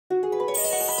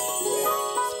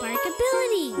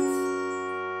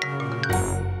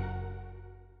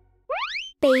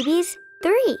babies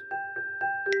 3.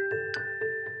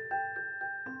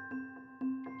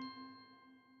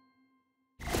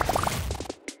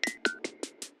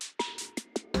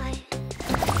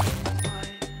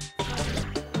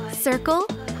 Circle.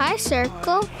 Hi,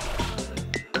 circle.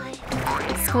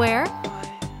 Square.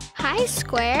 Hi,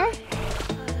 square.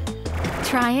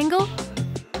 Triangle.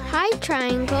 Hi,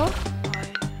 triangle.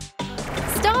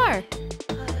 Star.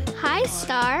 Hi,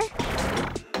 star.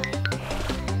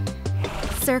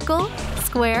 Circle.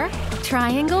 Square.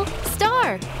 Triangle.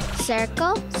 Star.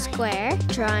 Circle, square,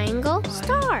 triangle,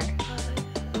 star.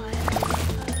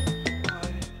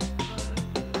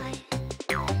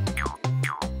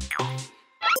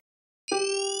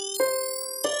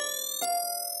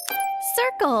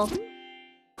 Circle.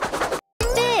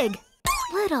 Big.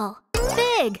 Little.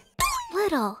 Big.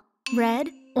 Little. Red,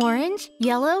 orange,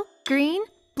 yellow, green,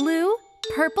 blue,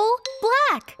 purple,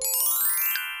 black.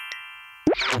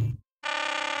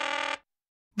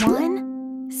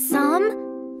 1,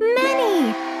 some,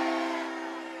 many.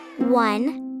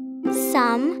 1,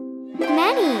 some,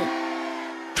 many.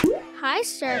 Hi,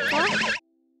 circle.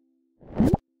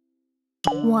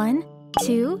 1,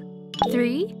 2,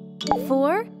 3,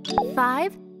 4,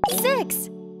 5, 6.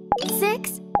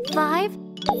 6, 5,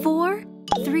 4,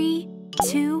 3,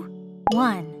 2,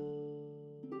 1.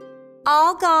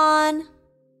 All gone.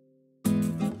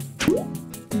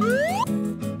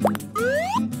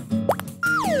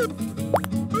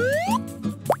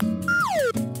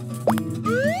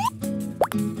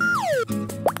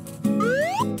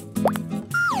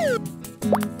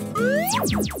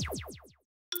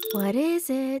 What is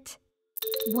it?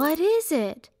 What is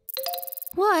it?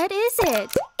 What is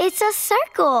it? It's a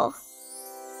circle.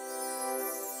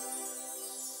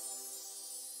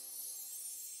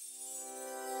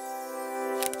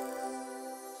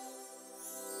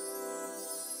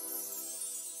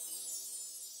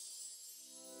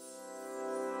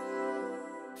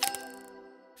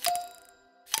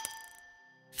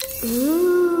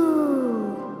 Ooh.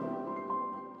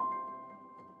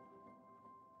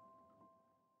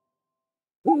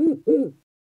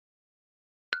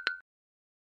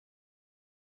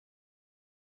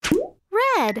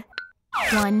 Red.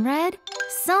 1 red,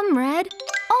 some red,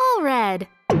 all red.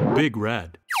 Big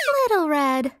red. Little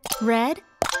red. Red,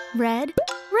 red,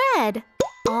 red.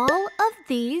 All of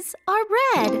these are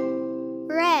red.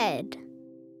 Red.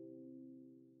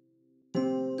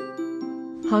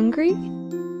 Hungry?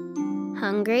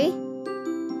 Hungry.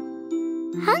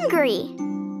 Hungry.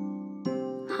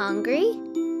 Hungry.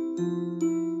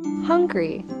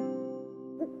 Hungry.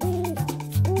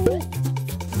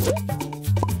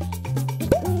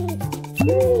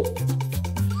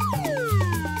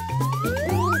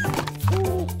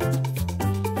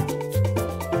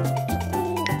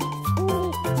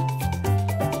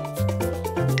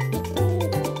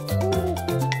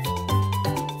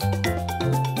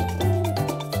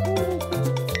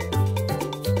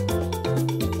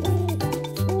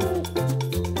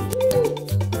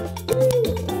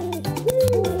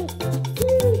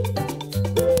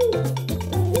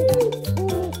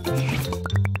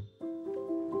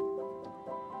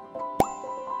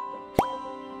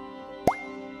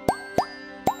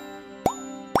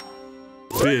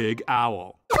 Big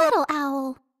owl. Little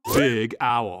owl. Big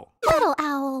owl. Little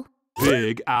owl.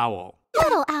 Big owl.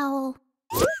 Little owl.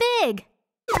 Big.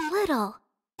 Little.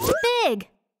 Big.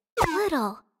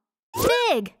 Little.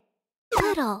 Big.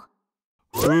 Little.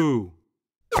 Who?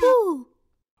 Who?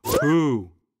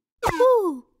 Who?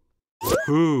 Who?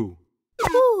 Who?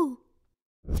 Who?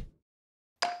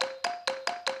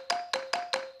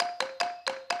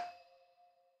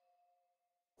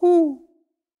 Who?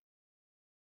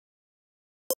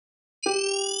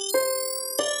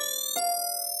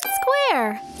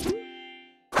 Square.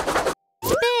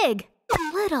 Big.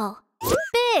 Little.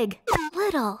 Big.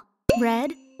 Little.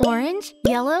 Red, orange,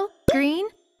 yellow, green,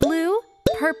 blue,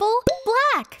 purple,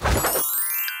 black.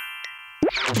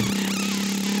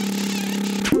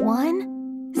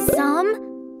 1,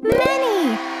 some,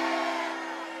 many.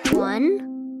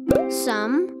 1,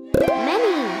 some,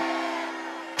 many.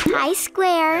 Hi,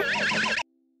 square.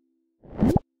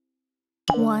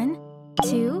 1,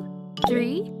 2,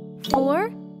 3,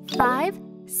 4, 5,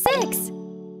 6.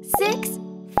 6,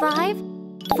 5,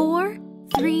 4,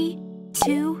 3,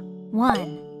 2,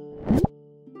 1.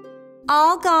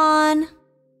 All gone.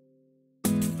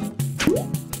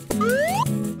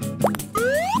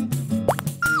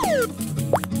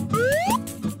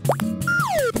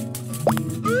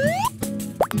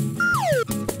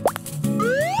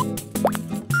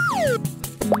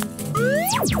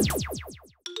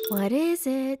 What is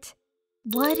it?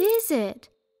 What is it?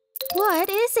 What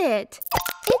is it?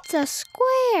 It's a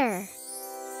square.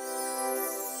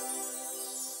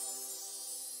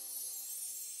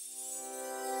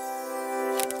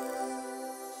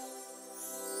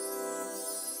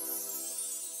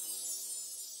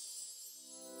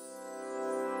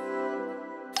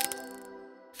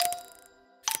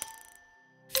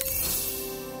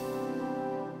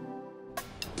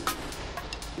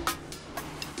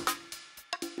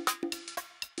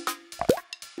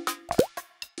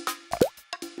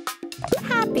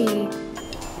 Happy.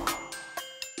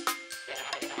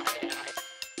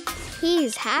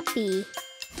 He's happy.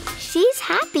 She's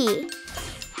happy.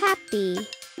 Happy.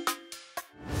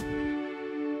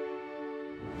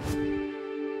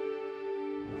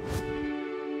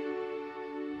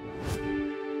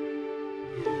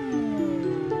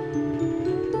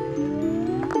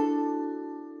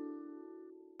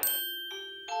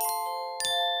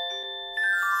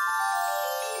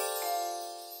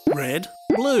 Red,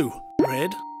 blue,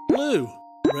 red, blue,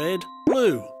 red,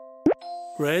 blue.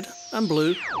 Red and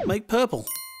blue make purple.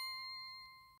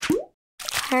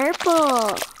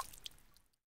 Purple.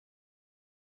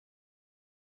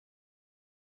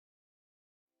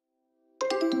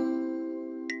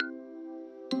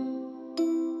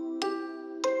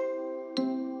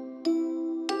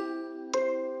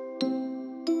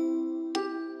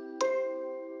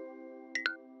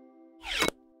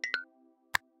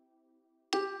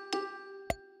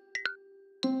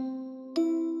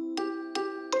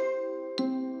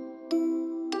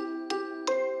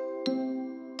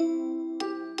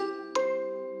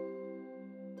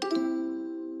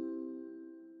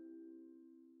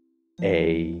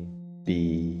 A,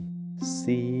 B,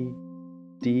 C,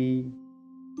 D,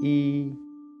 E,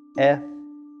 F,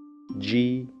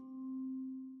 G,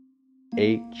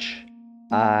 H,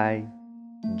 I,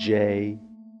 J,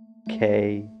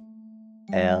 K,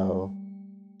 L,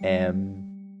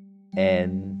 M,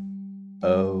 N,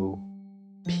 O,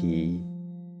 P,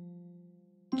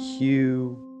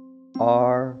 Q,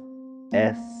 R,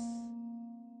 S,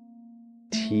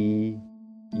 T,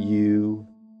 U,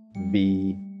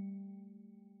 V,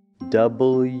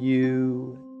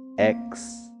 W,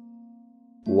 X,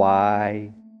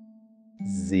 Y,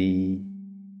 Z.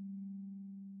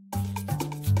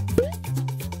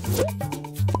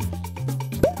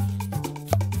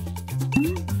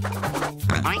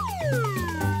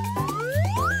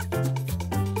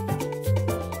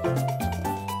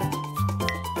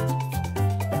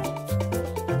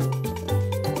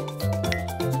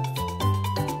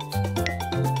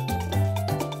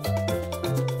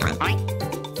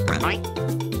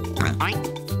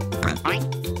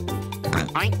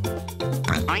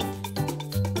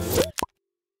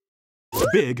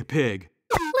 Big pig.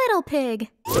 Little pig.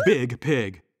 Big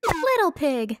pig. Little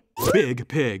pig. Big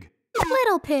pig.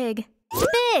 Little pig.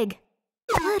 Big.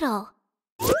 Little.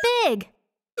 Big.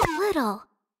 Little.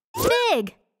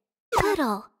 Big.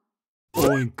 Little.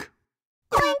 Oink.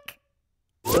 Oink.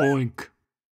 Oink.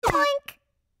 Oink.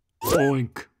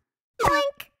 Oink.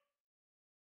 Oink.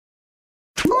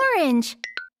 Orange.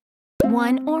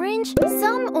 One orange,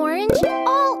 some orange,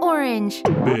 all orange.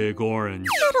 Big orange.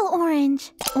 Little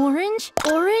orange. Orange,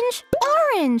 orange,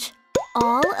 orange.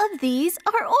 All of these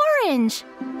are orange.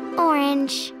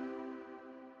 Orange.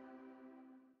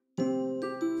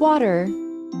 Water.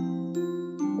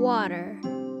 Water.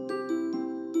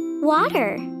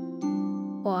 Water.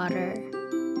 Water.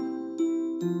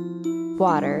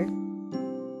 Water.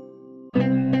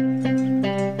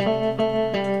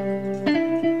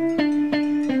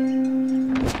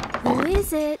 Who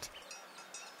is it?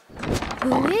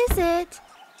 Who is it?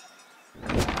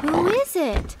 Who is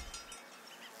it?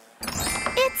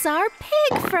 It's our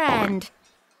pig friend.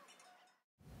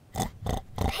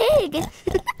 Pig.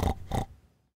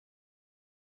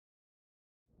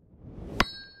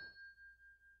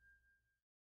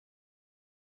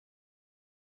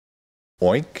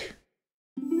 Oink.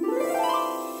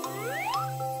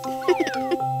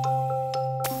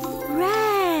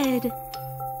 Red.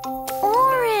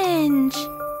 Orange.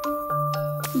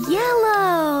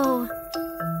 Yellow.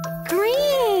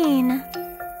 Green.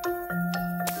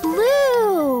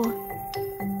 Blue.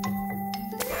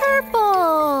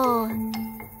 Purple.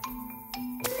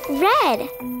 Red.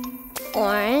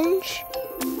 Orange.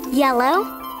 Yellow.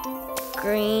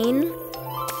 Green.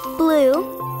 Blue.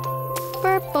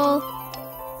 Purple.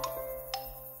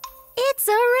 It's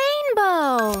a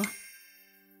rainbow.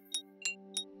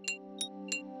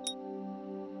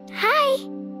 Hi.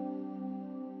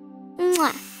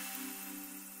 Mwah.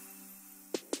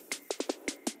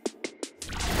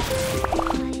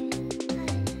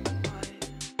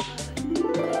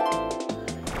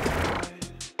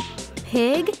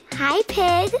 Pig. Hi,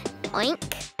 pig.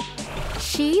 Oink.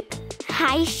 Sheep.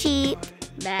 Hi, sheep.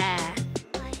 Bah.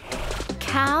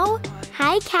 Cow.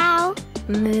 Hi, cow.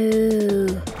 Moo.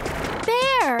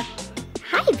 Bear.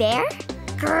 Hi, bear.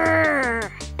 Grrr.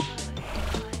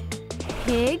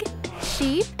 Pig.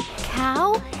 Sheep.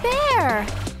 Cow. Bear.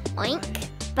 Oink.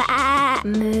 Ba.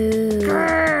 Moo.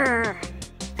 Grrr.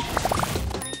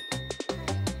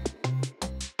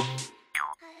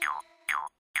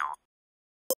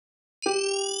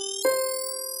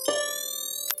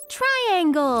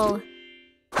 Triangle.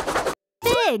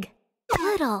 Big.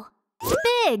 Little.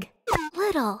 Big.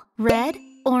 Little. Red,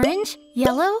 orange,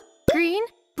 yellow, green,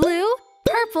 blue,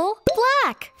 purple,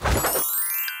 black.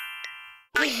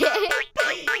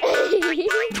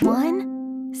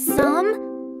 One,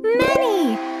 some,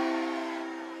 many.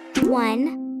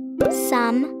 One,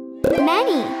 some,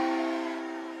 many.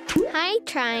 Hi,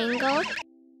 triangle.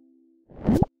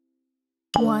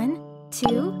 1,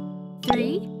 2,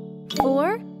 3,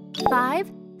 4,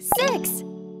 5, 6.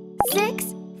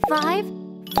 6, 5,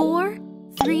 4,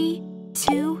 3,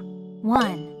 2,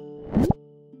 1.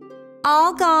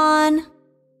 All gone.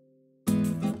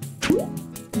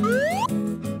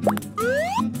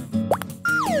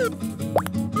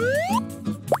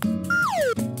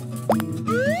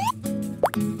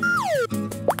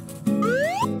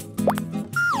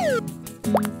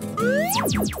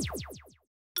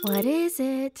 What is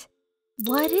it?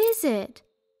 What is it?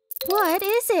 What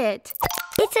is it?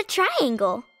 It's a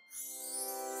triangle.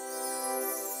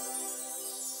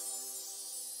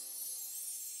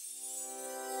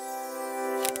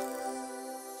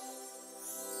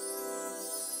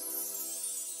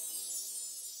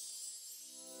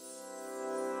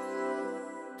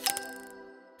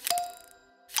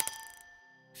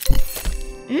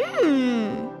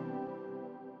 Mmm.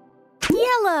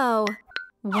 Yellow.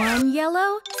 One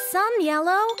yellow, some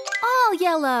yellow, all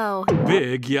yellow.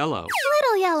 Big yellow.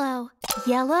 Little yellow.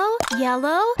 Yellow,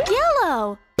 yellow,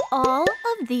 yellow. All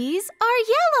of these are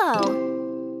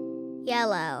yellow.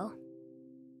 Yellow.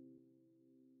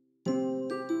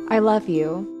 I love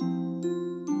you.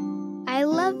 I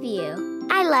love you.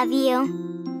 I love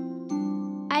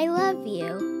you. I love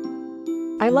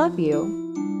you. I love you.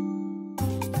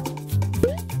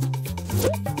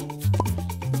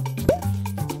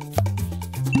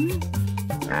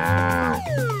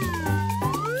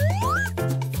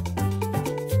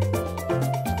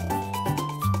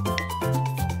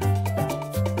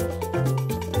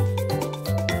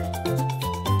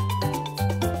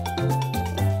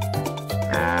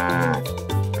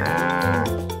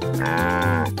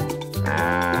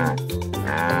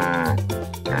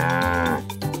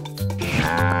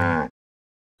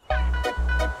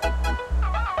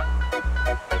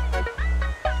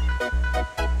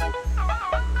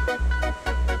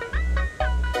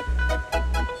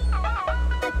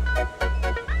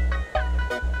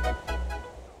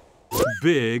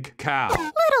 Big cow.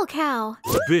 Little cow.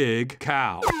 Big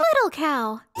cow. Little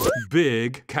cow.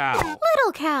 Big cow.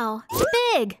 Little cow.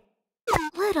 Big.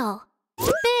 Little.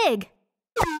 Big.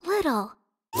 Little.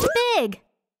 Big.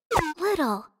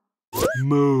 Little.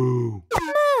 Moo.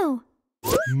 Moo.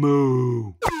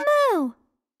 Moo. Moo. Moo.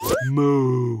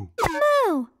 Moo.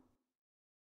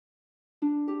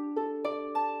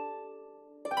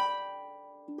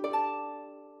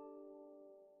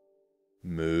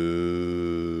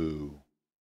 Moo.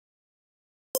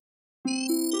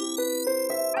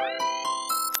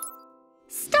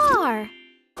 Star.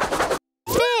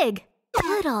 Big.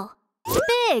 Little.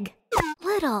 Big.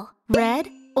 Little. Red,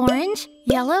 orange,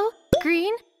 yellow,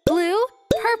 green, blue,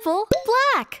 purple,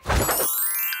 black.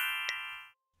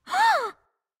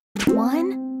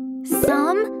 One,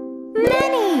 some,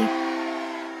 many.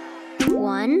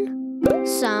 One,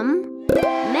 some,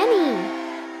 many.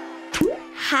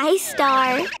 Hi,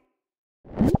 star.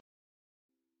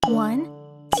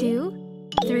 1, 2,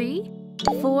 3,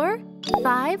 4,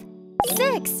 5,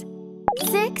 6.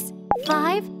 6,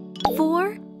 5,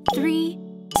 4, 3,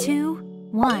 2,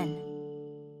 1.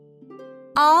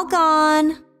 All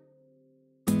gone.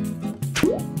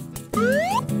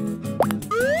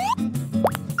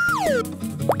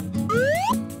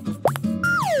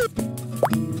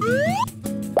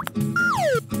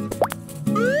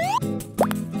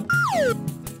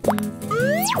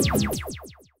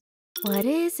 What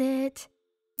is it?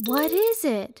 What is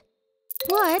it?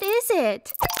 What is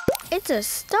it? It's a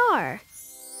star.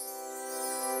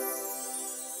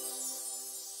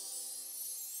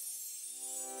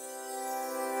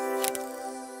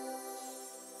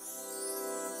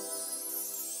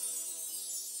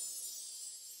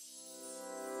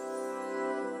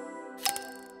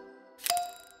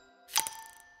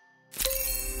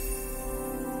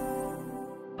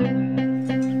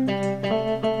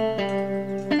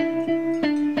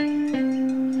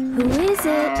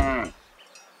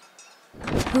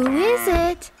 is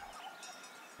it?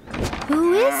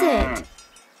 Who is it?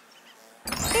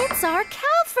 It's our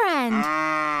cow friend.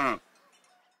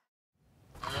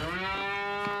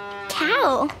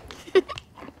 Cow.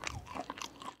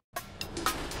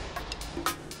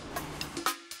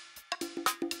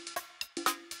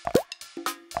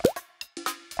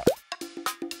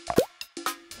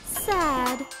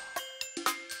 Sad.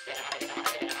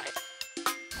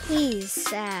 He's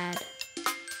sad.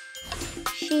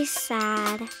 She's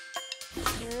sad.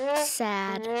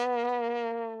 Sad.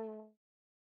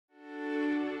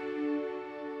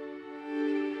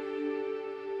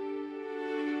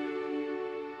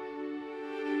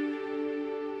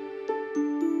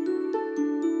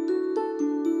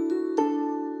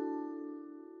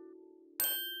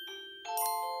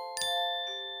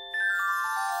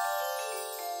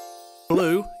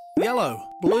 Blue, yellow,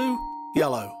 blue,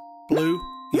 yellow, blue,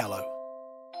 yellow.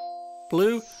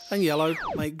 Blue and yellow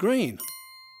make green.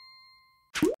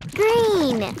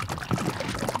 Green.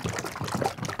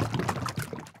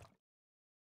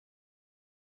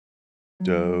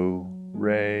 Do,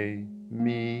 re,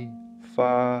 mi,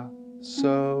 fa,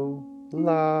 so,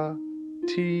 la,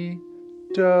 ti,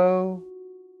 do.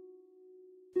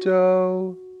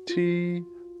 Do, ti,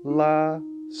 la,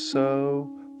 so,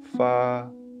 fa,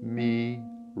 mi,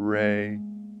 re,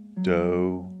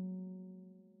 do.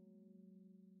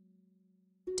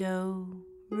 Do,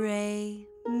 re,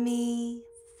 mi,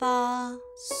 fa,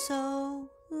 so,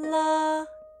 la,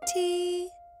 ti,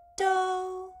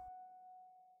 do.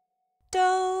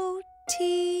 Do,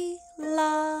 ti,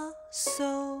 la,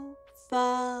 so,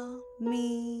 fa,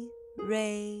 mi,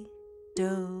 re,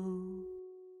 do.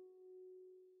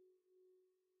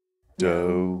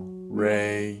 Do,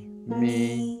 re,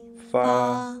 mi,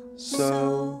 fa,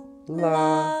 so,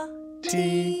 la,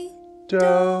 ti,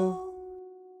 do.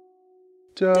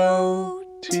 Do,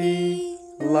 ti,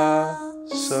 la,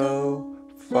 so,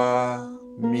 fa,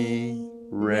 mi,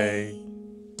 re,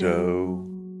 do.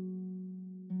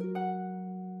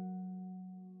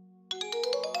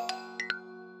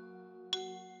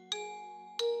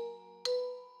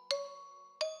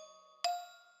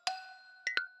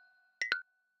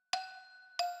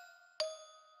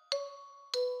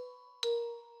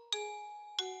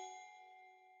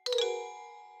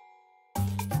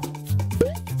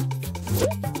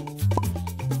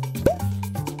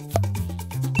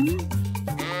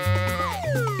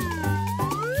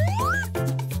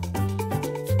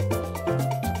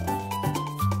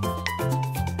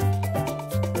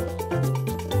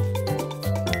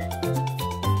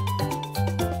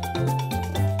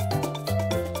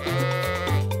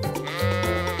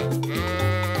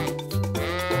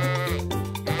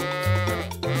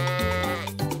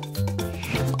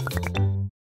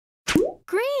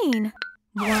 Green.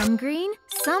 One green,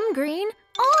 some green,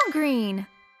 all green.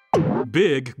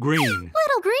 Big green.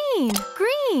 Little green,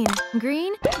 green,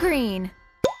 green, green.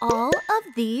 All of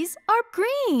these are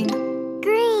green.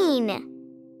 Green.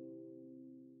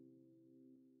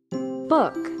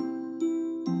 Book.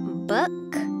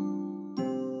 Book.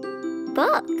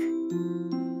 Book.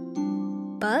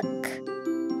 Book.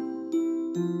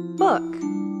 Book.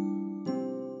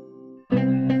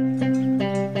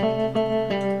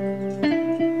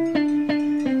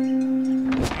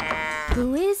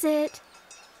 Who is it?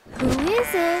 Who is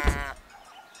it?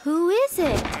 Who is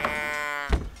it?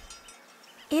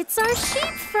 It's our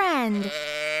sheep friend.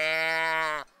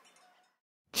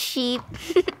 Sheep.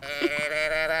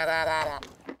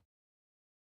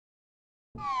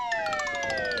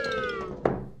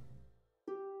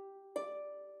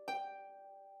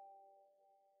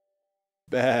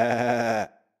 Bah.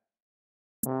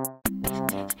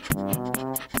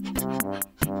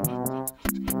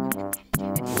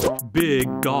 Big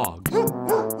dog.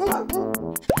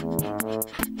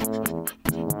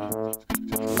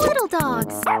 Little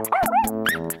dogs.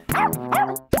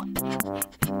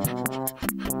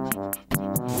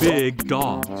 Big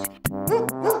dogs.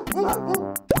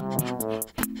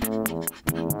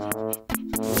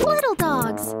 Little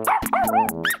dogs.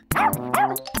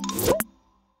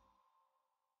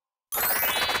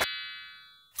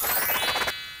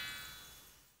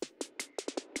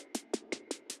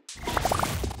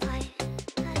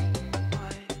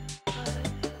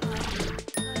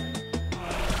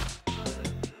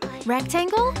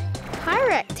 Rectangle, Hi,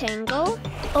 rectangle.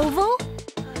 oval,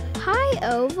 Hi,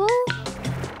 oval.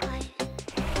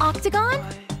 octagon,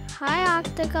 Hi,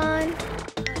 octagon.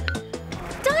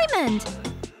 diamond.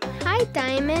 Hi,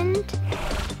 diamond.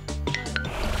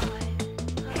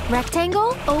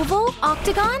 Rectangle, oval,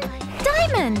 octagon,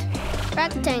 diamond.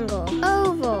 Rectangle,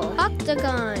 oval,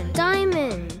 octagon,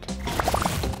 diamond.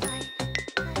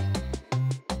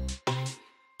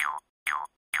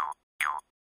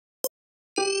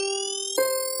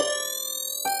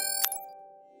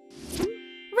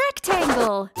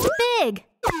 rectangle. Big,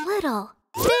 little,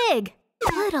 big,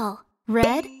 little.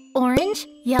 Red, orange,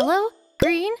 yellow,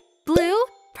 green, blue,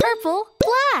 purple,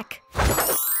 black.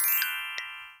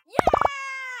 Yeah!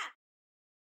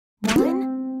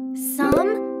 One,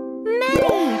 some,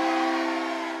 many.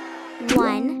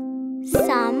 One,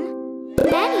 some,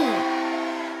 many.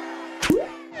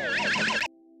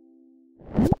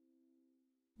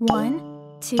 1,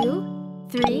 2,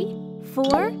 3,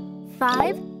 4,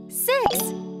 5,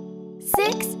 6.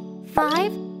 6,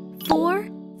 5, 4,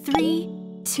 3,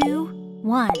 2,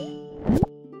 1.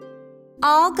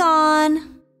 All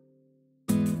gone.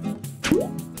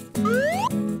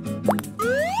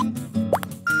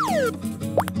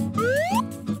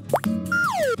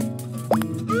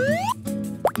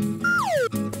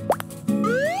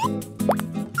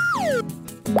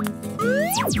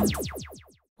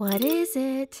 What is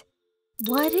it?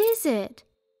 What is it?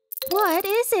 What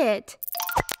is it?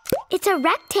 It's a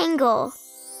rectangle.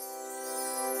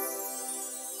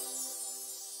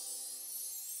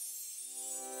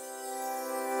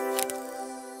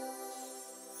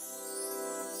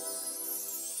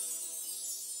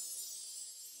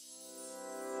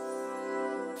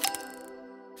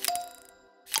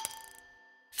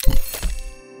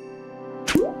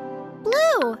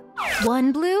 Blue.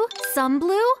 One blue, some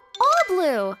blue, all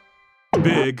blue.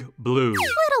 Big blue.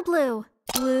 Little blue.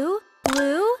 Blue,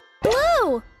 blue,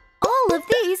 blue. All of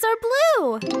these are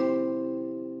blue.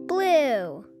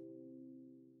 Blue.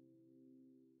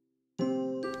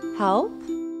 Help.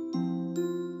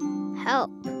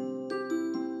 Help.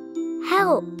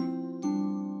 Help.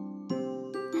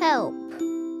 Help.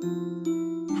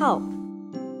 Help.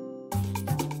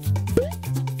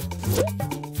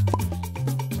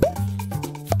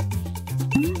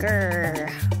 Grr.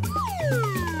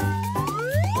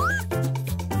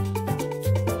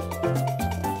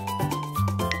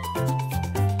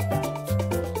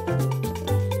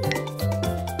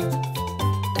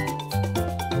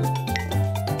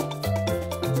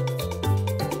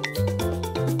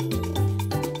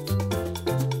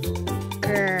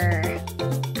 Grr.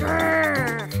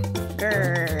 Grr.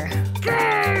 Grr.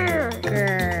 Grr.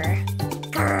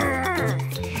 Grr. Grr.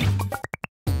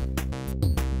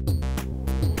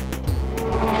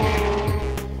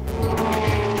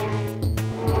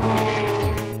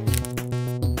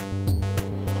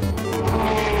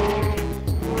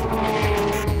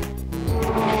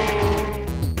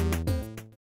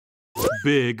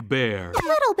 Big bear.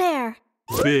 Little bear.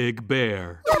 Big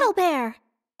bear. Little bear.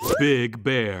 Big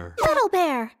bear. Little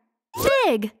bear.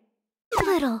 Big.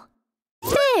 Little.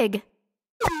 Big.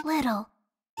 Little.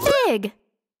 Big.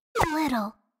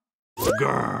 Little.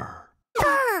 Grr.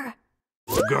 Grr.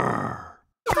 Grr.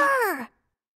 Grr.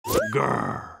 Grr.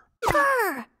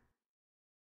 Grr.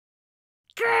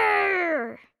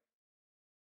 Grr.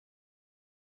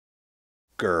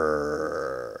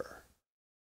 Grr.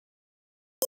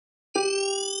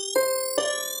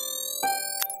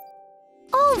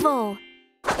 Oval.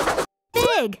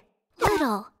 Big.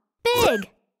 Little. Big.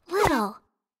 Little.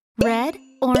 Red,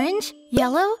 orange,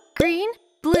 yellow, green,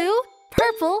 blue,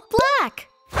 purple, black.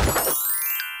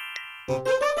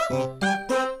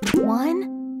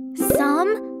 One,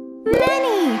 some,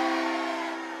 many.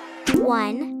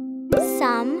 One,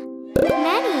 some,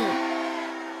 many.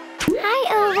 Hi,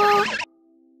 Oval.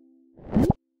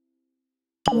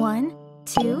 1,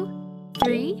 2,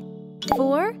 3,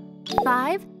 4,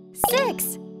 5,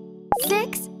 6.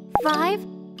 6, 5,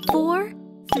 4,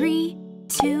 3,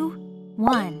 2,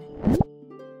 1.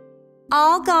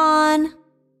 All gone.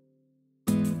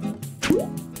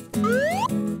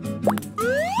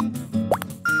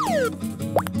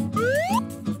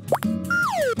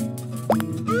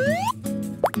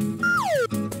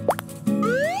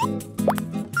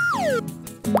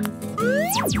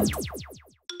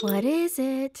 What is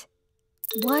it?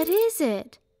 What is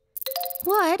it?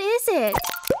 What is it?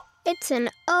 It's an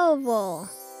oval.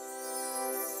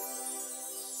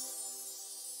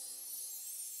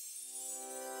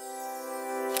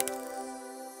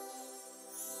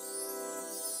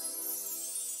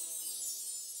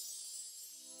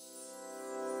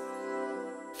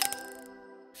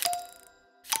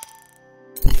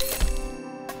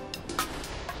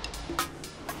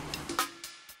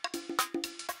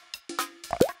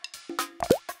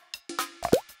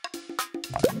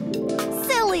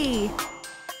 Silly.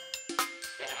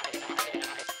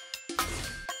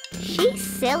 She's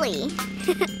silly.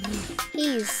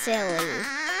 He's silly.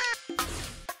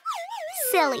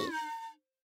 Silly.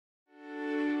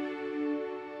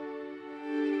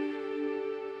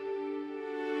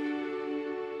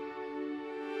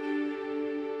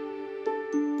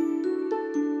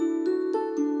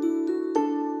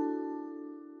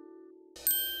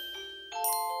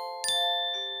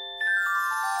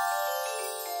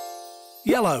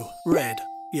 Yellow, red,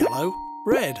 yellow,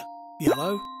 red,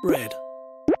 yellow, red.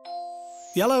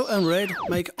 Yellow and red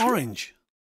make orange.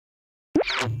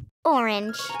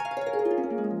 Orange.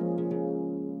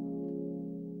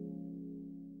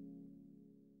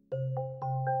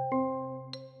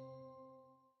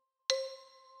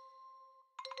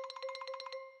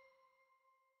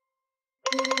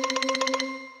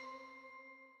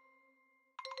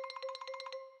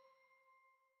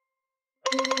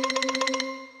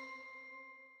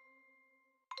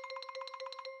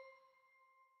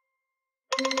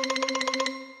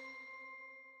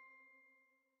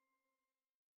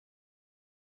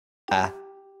 A,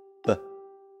 B,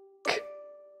 K,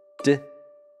 D,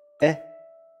 E,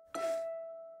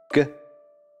 G, H,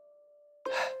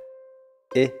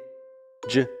 I,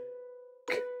 J,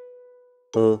 K,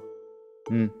 L,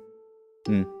 M,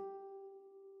 N,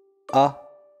 A,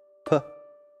 P,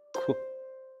 Q,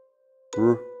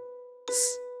 R,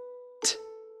 S, T,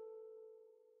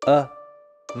 A,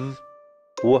 V,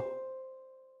 W,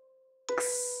 X,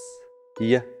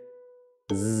 Y,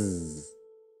 Z.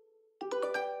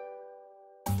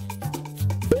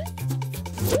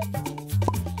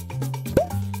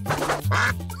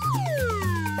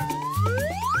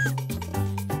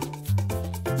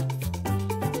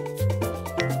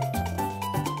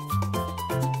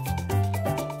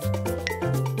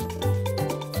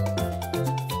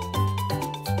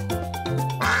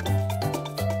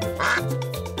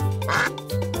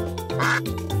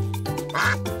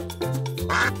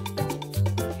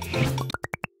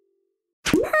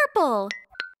 Purple.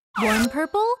 One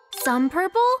purple, some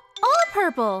purple, all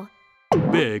purple.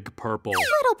 Big purple.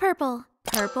 Little purple.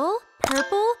 Purple,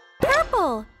 purple,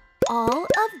 purple. All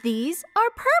of these are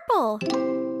purple.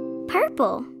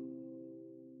 Purple.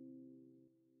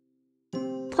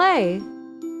 Play.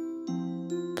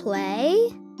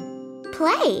 Play.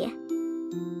 Play.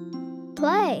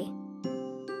 Play.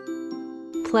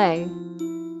 Play.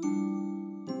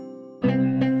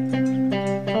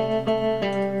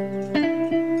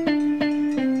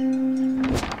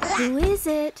 Who is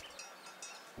it?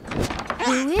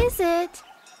 Who is it?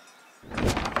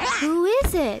 Who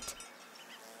is it?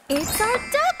 It's our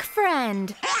duck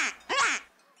friend.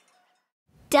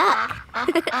 Duck.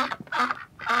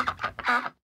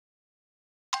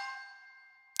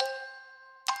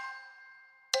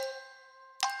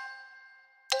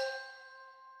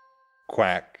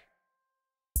 Quack.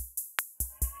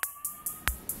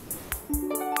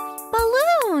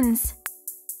 Balloons.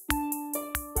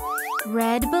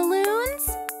 Red balloons.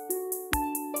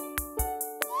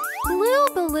 Blue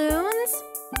balloons.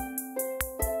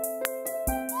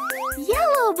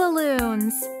 Yellow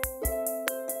balloons.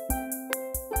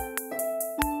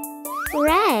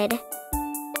 Red.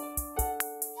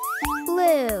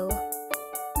 Blue.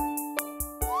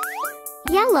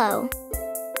 Yellow.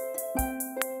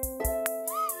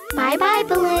 Bye-bye,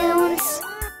 balloons.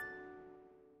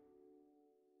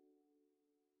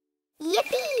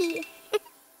 Yippee!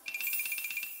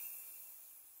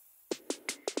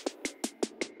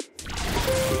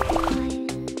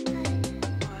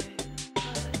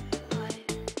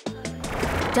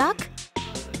 Duck.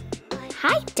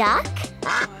 Hi, Duck.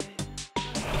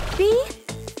 Bee.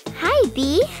 Hi,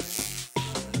 Bee.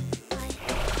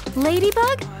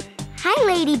 Ladybug. Hi,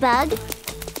 Ladybug.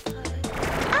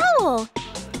 Owl.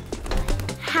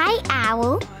 Hi,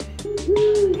 Owl.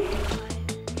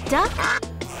 Duck.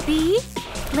 Bee.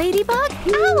 Ladybug.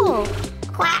 Owl.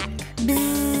 Quack.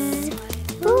 Bzz.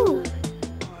 Ooh.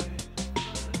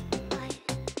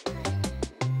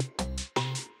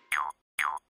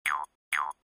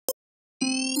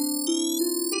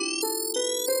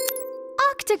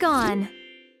 Octagon.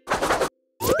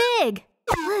 Big,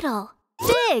 little,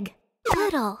 big,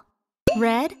 little.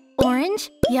 Red,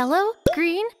 orange, yellow,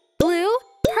 green, blue,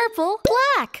 purple,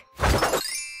 black.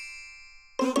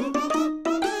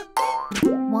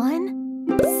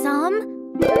 One, some,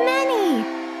 many.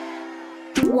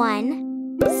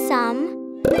 One,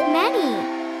 some, many.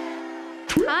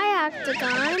 Hi,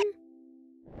 Octagon.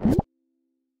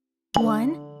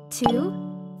 1,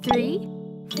 2, 3,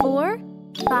 4,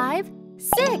 5,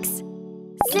 6.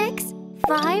 6,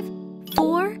 5,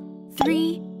 4,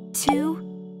 3, 2,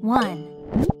 1.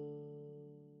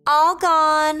 All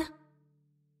gone.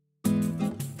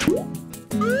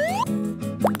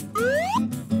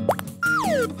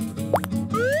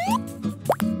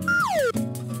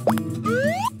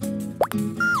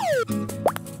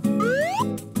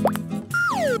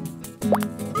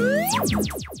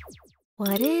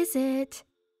 What is it?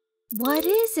 What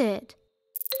is it?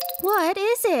 What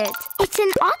is it? It's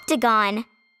an octagon.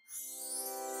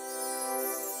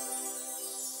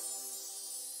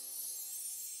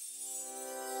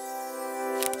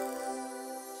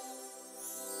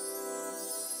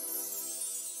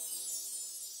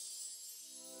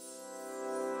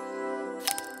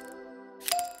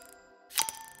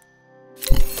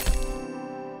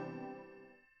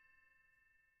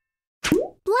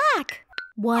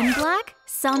 One black,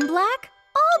 some black,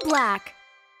 all black.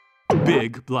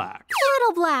 Big black.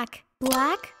 Little black,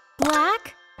 black,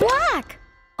 black, black.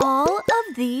 All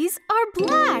of these are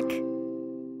black.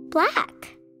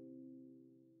 Black.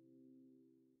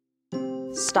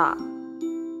 Stop.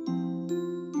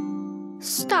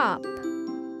 Stop.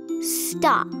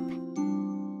 Stop.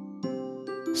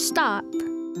 Stop.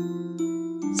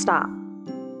 Stop.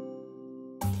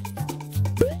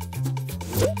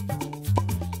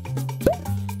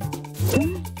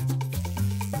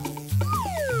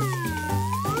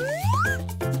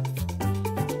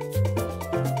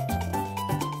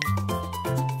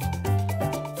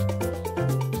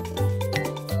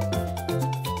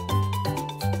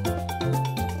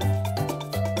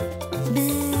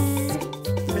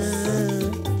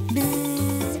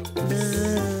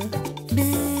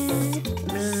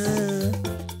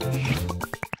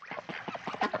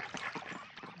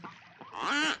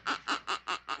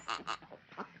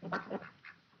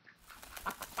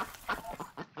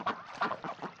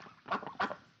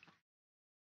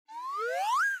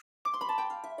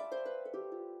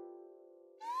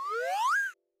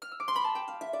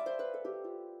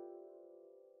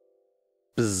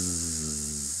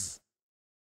 Bzz.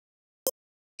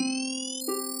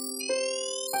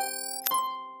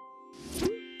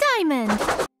 Diamond.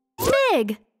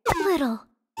 Big, little,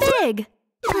 big,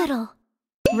 little.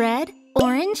 Red,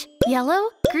 orange, yellow,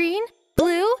 green,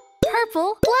 blue,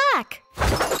 purple, black.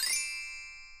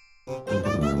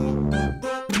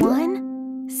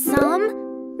 One,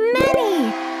 some,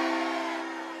 many.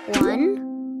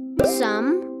 One,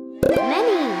 some,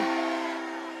 many.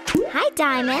 Hi,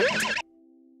 Diamond.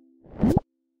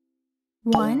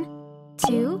 1,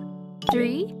 2,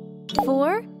 3,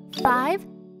 4, 5,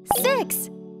 6.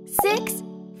 6,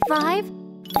 5,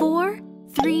 4,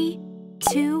 3,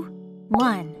 2,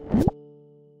 1.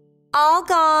 All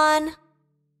gone.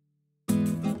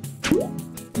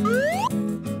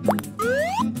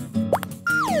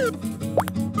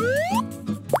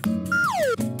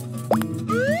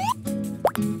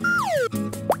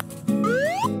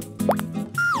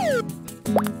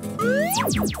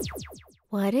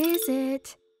 What is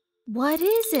it? What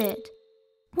is it?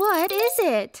 What is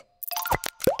it?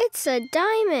 It's a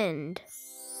diamond.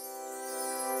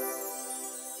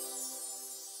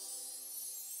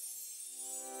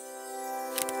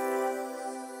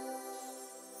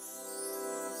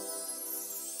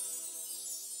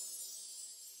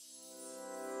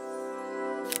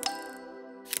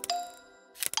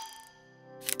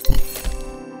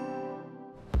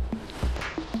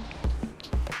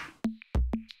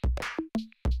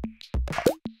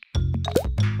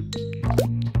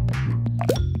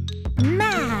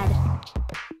 Mad.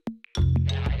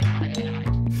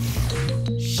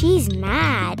 She's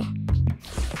mad.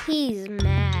 He's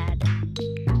mad.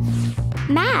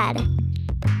 Mad.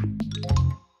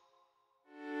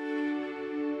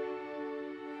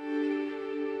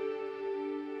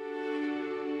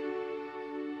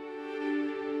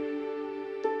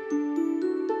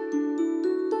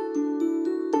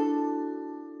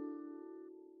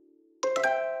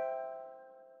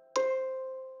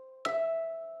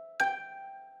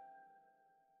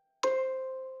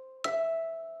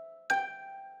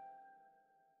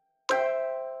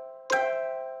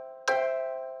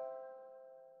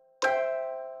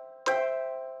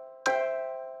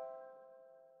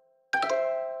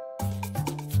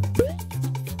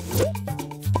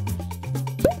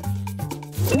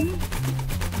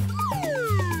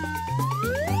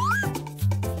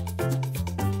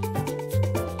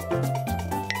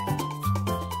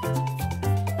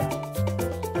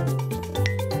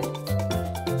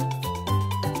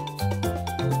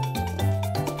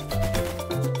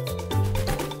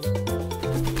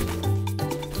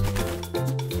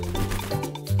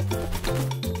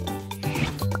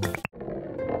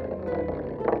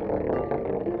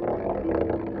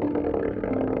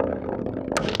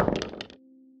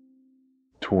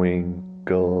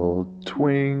 Twinkle,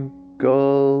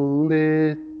 twinkle,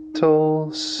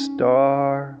 little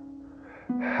star,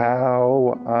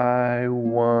 how I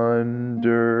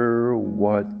wonder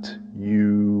what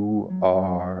you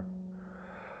are.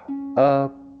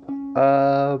 Up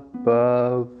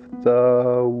above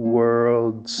the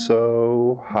world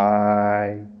so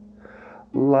high,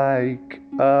 like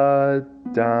a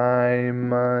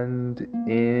diamond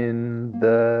in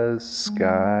the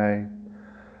sky.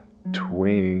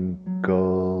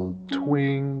 Twinkle,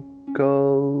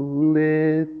 twinkle,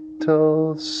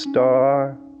 little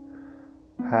star,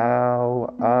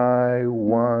 how I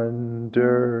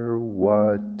wonder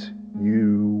what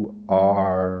you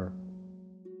are.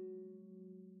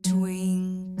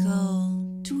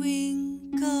 Twinkle,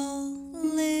 twinkle,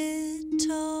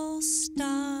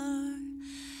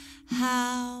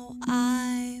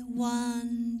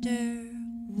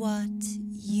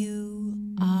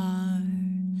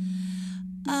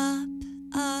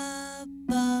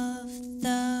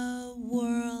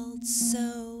 world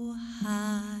so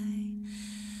high,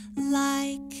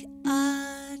 like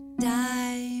a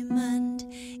diamond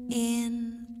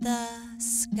in the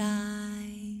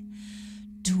sky.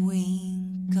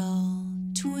 Twinkle,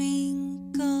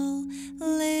 twinkle,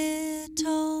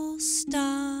 little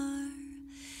star,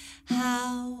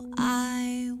 how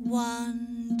I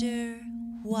wonder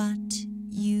what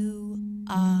you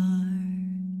are.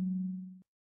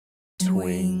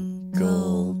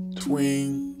 Twinkle,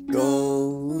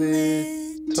 twinkle,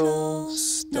 little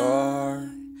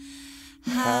star,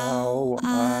 how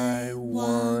I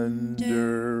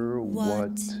wonder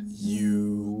what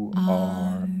you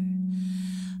are.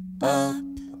 Up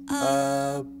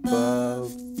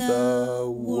above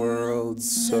the world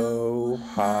so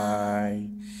high,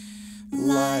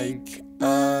 like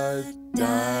a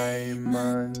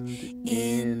diamond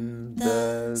in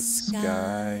the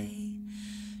sky.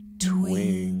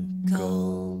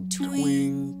 Twinkle,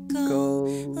 twinkle,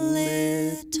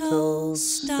 little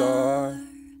star,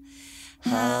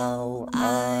 how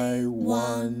I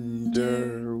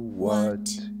wonder what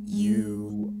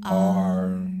you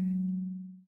are.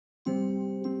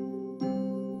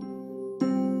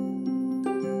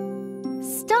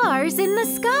 Stars in the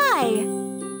sky.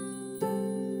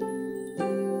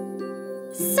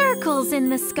 Circles in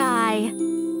the sky.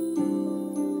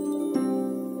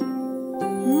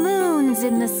 Moons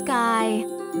in the sky.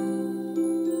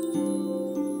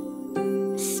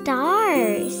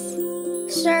 Stars.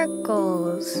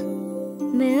 Circles.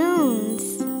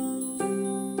 Moons.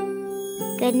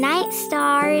 Good night,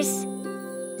 stars.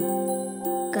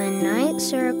 Good night,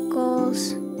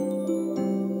 circles.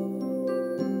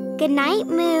 Good night,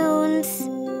 moons.